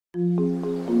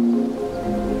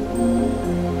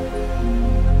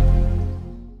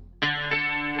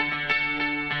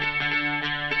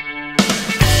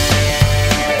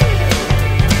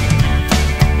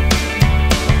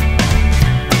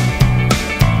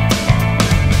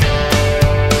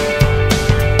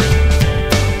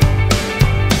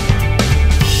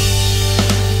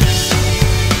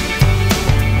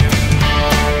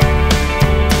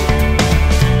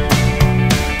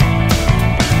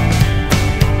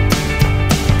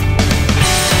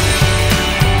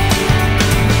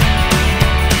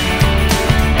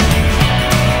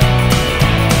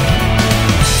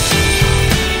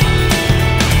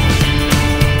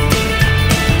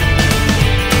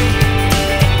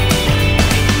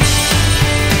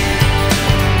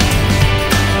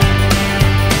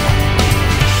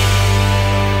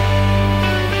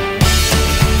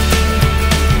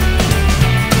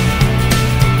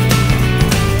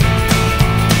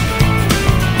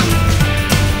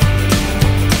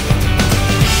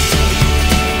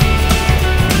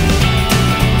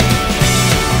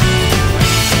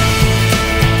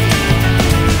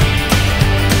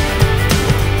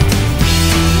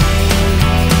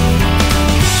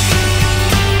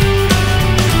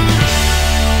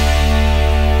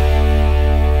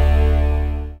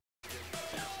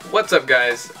What's up,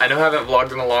 guys? I know I haven't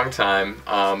vlogged in a long time,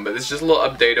 but this is just a little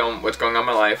update on what's going on in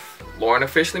my life. Lauren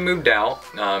officially moved out.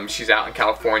 She's out in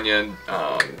California,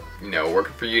 you know,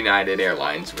 working for United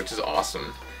Airlines, which is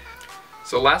awesome.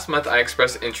 So last month I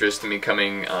expressed interest in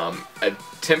becoming a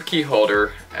temp key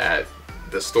holder at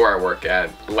the store I work at.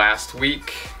 Last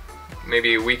week,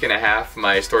 maybe a week and a half,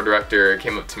 my store director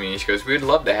came up to me and she goes, "We would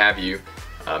love to have you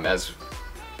as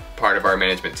part of our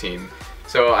management team."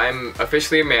 So I'm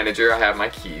officially a manager. I have my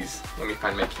keys. Let me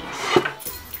find my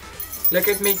keys. Look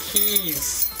at my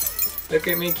keys. Look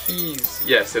at my keys.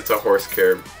 Yes, it's a horse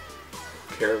carabiner.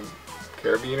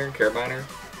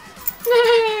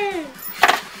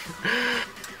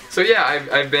 So yeah,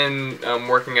 I've been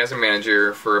working as a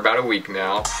manager for about a week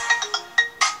now.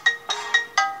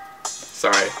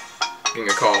 Sorry, getting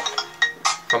a call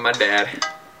from my dad.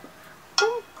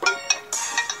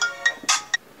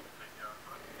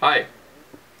 Hi.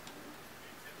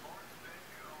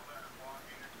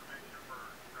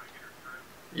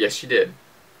 Yes, she did.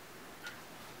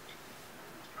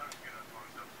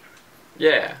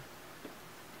 Yeah.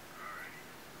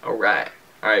 Alright.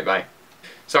 Alright, bye.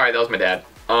 Sorry, that was my dad.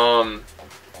 I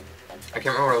can't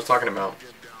remember what I was talking about.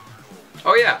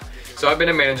 Oh yeah. So I've been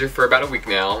a manager for about a week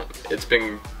now. It's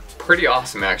been pretty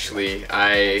awesome, actually.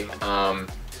 I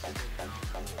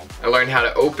learned how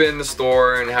to open the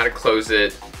store and how to close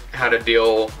it, how to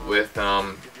deal with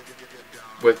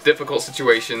difficult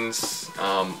situations.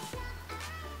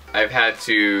 I've had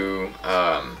to, you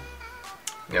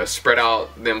know, spread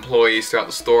out the employees throughout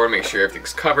the store, make sure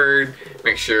everything's covered,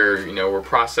 make sure, you know, we're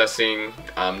processing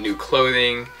new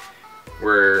clothing,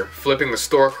 we're flipping the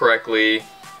store correctly.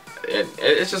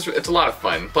 It's a lot of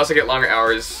fun. Plus I get longer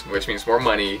hours, which means more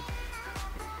money,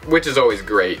 which is always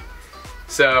great.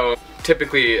 So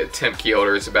typically a temp key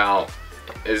holder is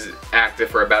active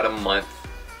for about a month,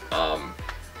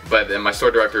 but then my store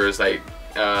director is like,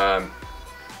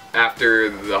 after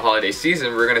the holiday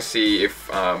season, we're gonna see if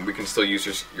we can still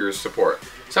use your support.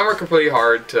 So I'm working pretty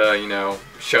hard to, you know,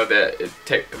 show that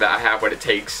that I have what it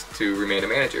takes to remain a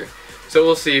manager. So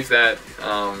we'll see if that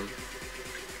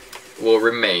will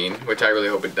remain, which I really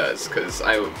hope it does, because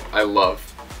I love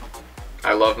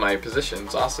my position.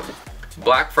 It's awesome.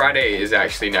 Black Friday is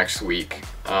actually next week,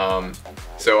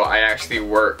 so I actually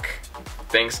work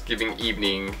Thanksgiving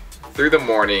evening through the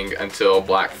morning until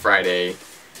Black Friday.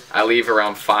 I leave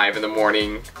around 5 in the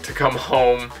morning to come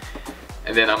home,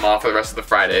 and then I'm off for the rest of the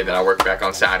Friday. Then I work back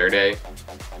on Saturday.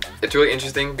 It's really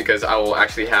interesting because I will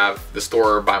actually have the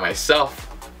store by myself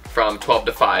from 12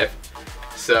 to 5.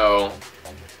 So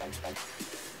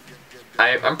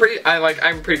I'm pretty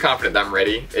confident that I'm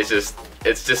ready. It's just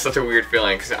such a weird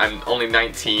feeling because I'm only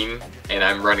 19 and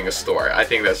I'm running a store. I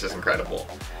think that's just incredible.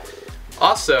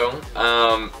 Also,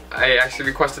 I actually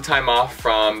requested time off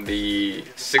from the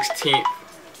 16th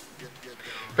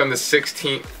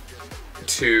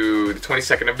to the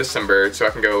 22nd of December so I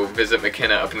can go visit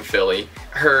McKenna up in Philly.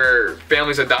 Her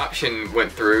family's adoption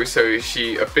went through, so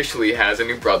she officially has a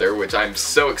new brother, which I'm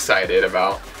so excited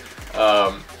about.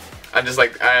 I'm just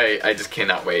like, I just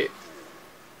cannot wait.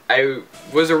 I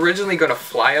was originally gonna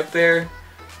fly up there,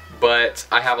 but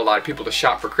I have a lot of people to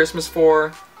shop for Christmas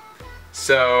for,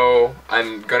 so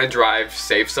I'm gonna drive,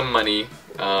 save some money,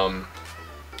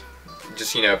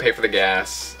 just, you know, pay for the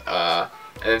gas,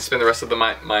 and then spend the rest of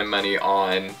my money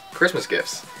on Christmas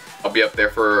gifts. I'll be up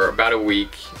there for about a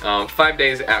week. 5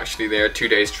 days actually there, 2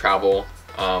 days travel.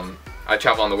 I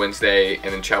travel on the Wednesday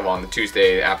and then travel on the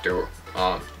Tuesday after,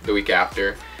 the week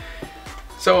after.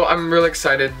 So I'm really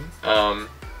excited. I've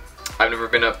never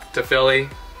been up to Philly,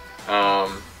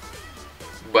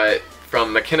 but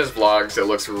from McKenna's vlogs it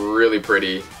looks really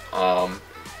pretty,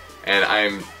 and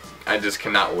I just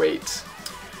cannot wait.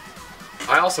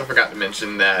 I also forgot to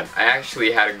mention that I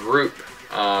actually had a group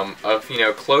of, you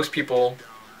know, close people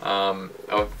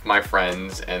of my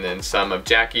friends, and then some of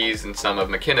Jackie's and some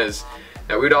of McKenna's.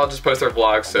 Now we'd all just post our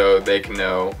vlogs so they can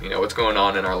know, you know, what's going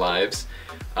on in our lives.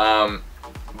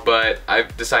 But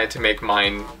I've decided to make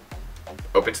mine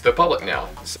open to the public now.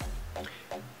 So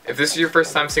if this is your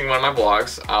first time seeing one of my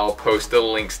vlogs, I'll post the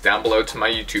links down below to my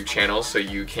YouTube channel so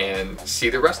you can see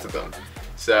the rest of them.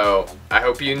 So I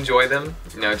hope you enjoy them.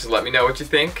 You know, just let me know what you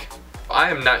think. I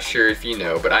am not sure if you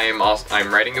know, but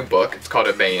I'm writing a book. It's called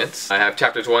Abeyance. I have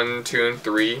chapters 1, 2, and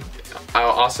 3.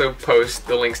 I'll also post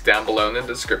the links down below in the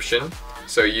description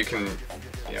so you can,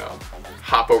 you know,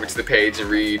 hop over to the page and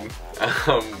read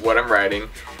what I'm writing.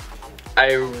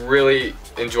 I really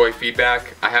enjoy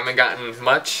feedback. I haven't gotten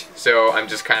much, so I'm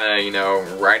just kind of, you know,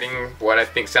 writing what I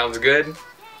think sounds good.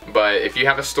 But if you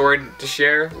have a story to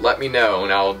share, let me know,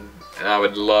 and I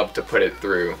would love to put it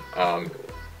through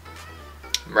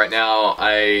Right now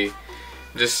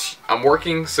I'm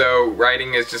working, so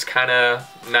writing is just kind of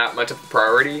not much of a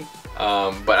priority.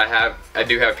 But I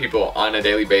do have people on a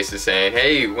daily basis saying,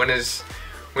 hey, when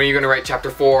are you gonna write chapter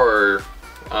 4? Or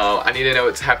I need to know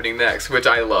what's happening next, which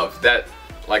I love. That,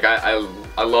 like, I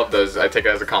love those. I take it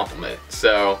as a compliment.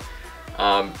 So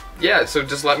yeah, so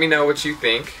just let me know what you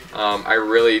think. I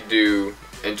really do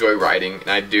enjoy writing, and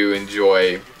I do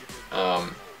enjoy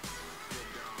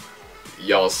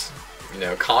y'all's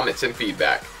comments and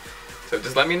feedback. So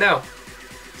just let me know.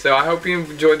 So I hope you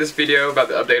enjoyed this video about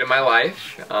the update of my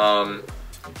life.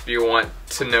 If you want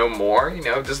to know more,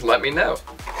 just let me know.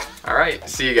 Alright,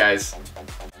 see you guys.